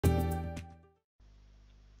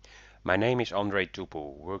My name is Andre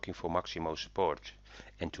Toepoel, working for Maximo Support,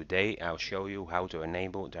 and today I'll show you how to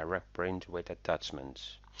enable direct print with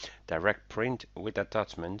attachments. Direct print with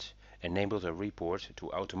attachments enables a report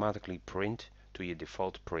to automatically print to your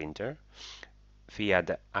default printer via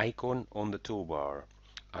the icon on the toolbar,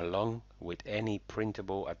 along with any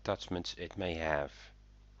printable attachments it may have.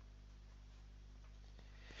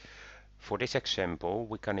 For this example,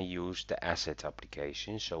 we're going to use the Asset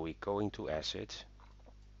application, so we go into Asset,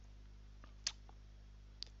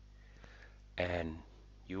 and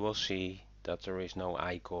you will see that there is no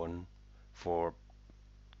icon for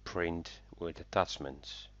print with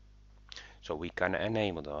attachments. So we can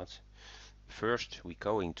enable that. First we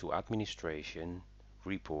go into Administration,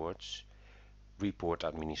 Reports, Report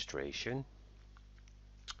Administration.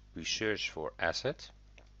 We search for Asset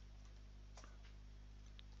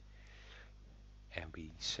and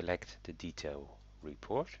we select the detail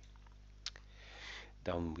report.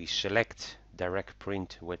 Then we select direct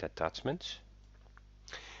print with attachments,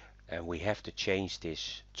 and we have to change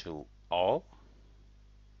this to all.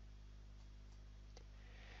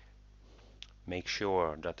 Make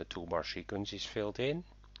sure that the toolbar sequence is filled in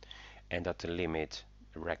and that the limit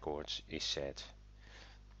records is set.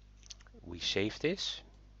 We save this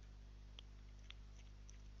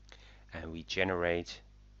and we generate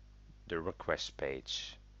the request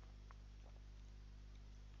page.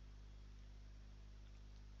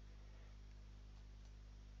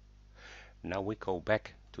 Now we go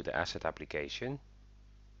back to the Asset application.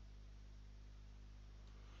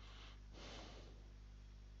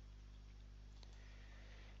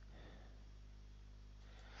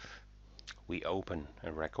 We open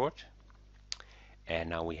a record, and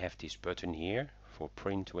now we have this button here for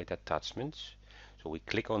print with attachments. So we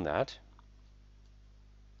click on that.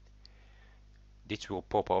 This will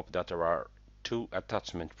pop up that there are 2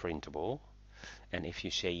 attachments printable, and if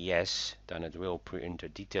you say yes, then it will print a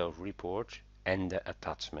detailed report and the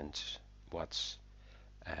attachments what's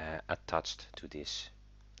attached to this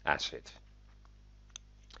asset.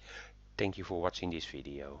 Thank you for watching this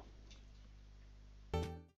video.